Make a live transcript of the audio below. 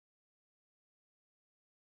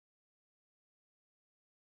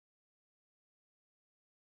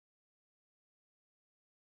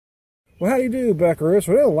Well, how do you do, Buckaroos?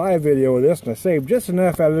 We did a live video of this, and I saved just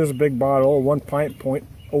enough out of this big bottle, 1 pint,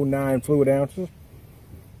 0.09 fluid ounces,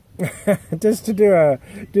 just to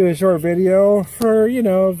do a short video for, you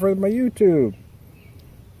know, for my YouTube.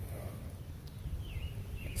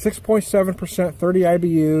 6.7%, 30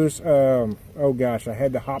 IBUs. Oh gosh, I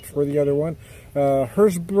had the hops for the other one.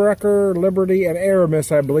 Hersbrucker, Liberty, and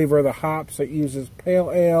Aramis, I believe, are the hops. It uses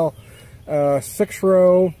pale ale,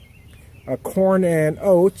 6-row. Corn and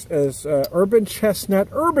oats as Urban Chestnut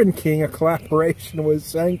Urban King, a collaboration with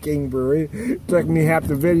Sun King Brewery. It took me half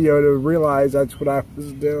the video to realize that's what I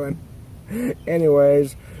was doing.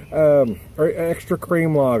 Anyways, extra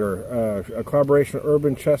cream lager, a collaboration of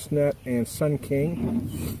Urban Chestnut and Sun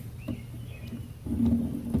King.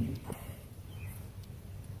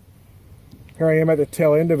 Here I am at the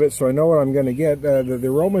tail end of it, so I know what I'm going to get. The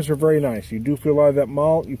aromas are very nice. You do feel a lot of that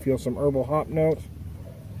malt. You feel some herbal hop notes.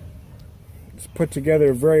 It's put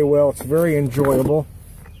together very well. It's very enjoyable.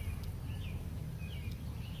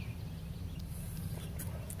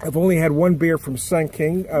 I've only had one beer from Sun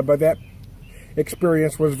King, but that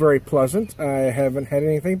experience was very pleasant. I haven't had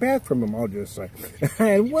anything bad from them, I'll just say. I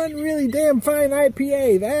had one really damn fine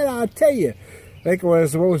IPA, that I'll tell you. I think it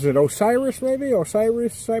was, what was it, Osiris maybe?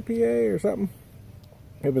 Osiris IPA or something?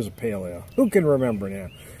 It was a pale ale. Who can remember now?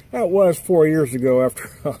 That was 4 years ago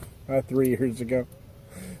after 3 years ago.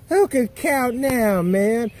 Who could count now,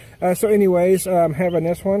 man? So anyways, I'm having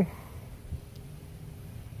this one.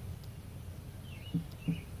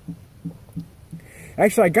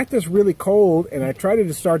 Actually, I got this really cold, and I tried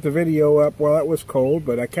to start the video up while it was cold,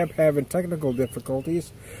 but I kept having technical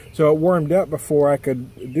difficulties. So it warmed up before I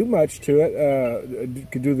could do much to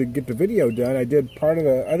it, get the video done. I did part of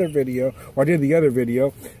the other video, or I did the other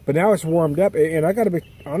video, but now it's warmed up, and I got to be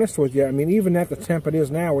honest with you. I mean, even at the temp it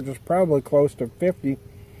is now, which is probably close to 50,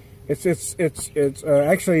 it's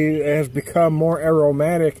actually has become more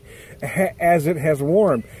aromatic as it has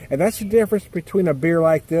warmed, and that's the difference between a beer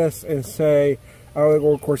like this and say,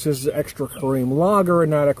 well, of course, this is extra cream lager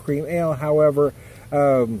and not a cream ale. However,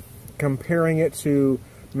 comparing it to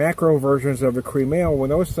macro versions of a cream ale, when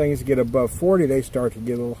those things get above 40, they start to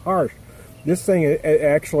get a little harsh. This thing it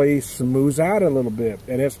actually smooths out a little bit,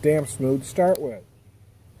 and it's damn smooth to start with.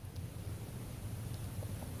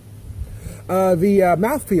 The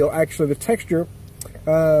mouthfeel, actually, the texture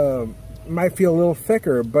might feel a little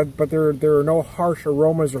thicker, but there are no harsh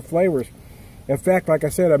aromas or flavors. In fact, like I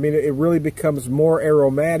said, I mean, it really becomes more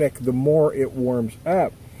aromatic the more it warms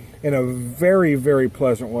up in a very, very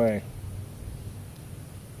pleasant way.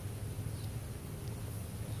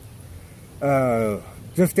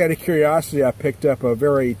 Just out of curiosity, I picked up a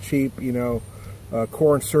very cheap, you know,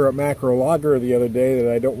 corn syrup macro lager the other day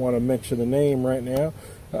that I don't want to mention the name right now.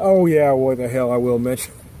 Oh yeah, what the hell, I will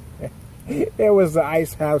mention. It was the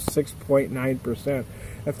Ice House 6.9%.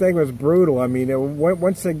 That thing was brutal. I mean,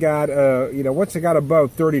 once it got, once it got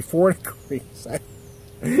above 34 degrees,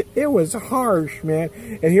 it was harsh, man.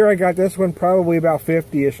 And here I got this one probably about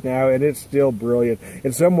 50-ish now, and it's still brilliant.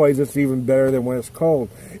 In some ways, it's even better than when it's cold.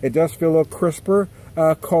 It does feel a little crisper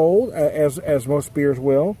cold, as most beers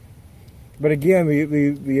will. But again,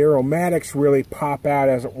 the aromatics really pop out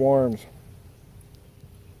as it warms.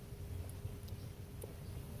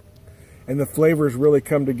 And the flavors really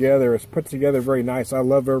come together. It's put together very nice. I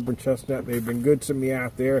love Urban Chestnut. They've been good to me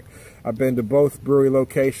out there. I've been to both brewery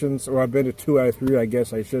locations, or I've been to 2 out of 3, I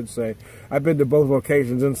guess I should say. I've been to both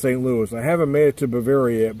locations in St. Louis. I haven't made it to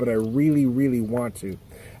Bavaria yet, but I really, really want to.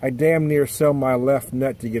 I damn near sell my left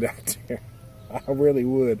nut to get out there. I really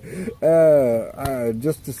would.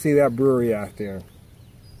 Just to see that brewery out there.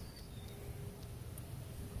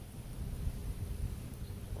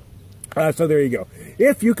 So there you go.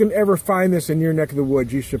 If you can ever find this in your neck of the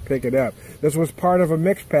woods, you should pick it up. This was part of a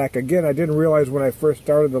mix pack. Again, I didn't realize when I first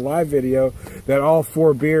started the live video that all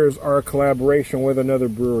 4 beers are a collaboration with another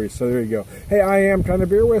brewery. So there you go. Hey, I am kind of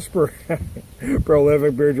beer whisperer,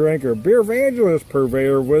 prolific beer drinker, BeerVangelist,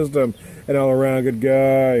 Purveyor of Wisdom, and all-around good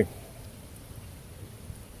guy.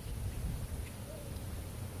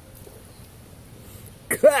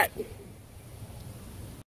 Cut!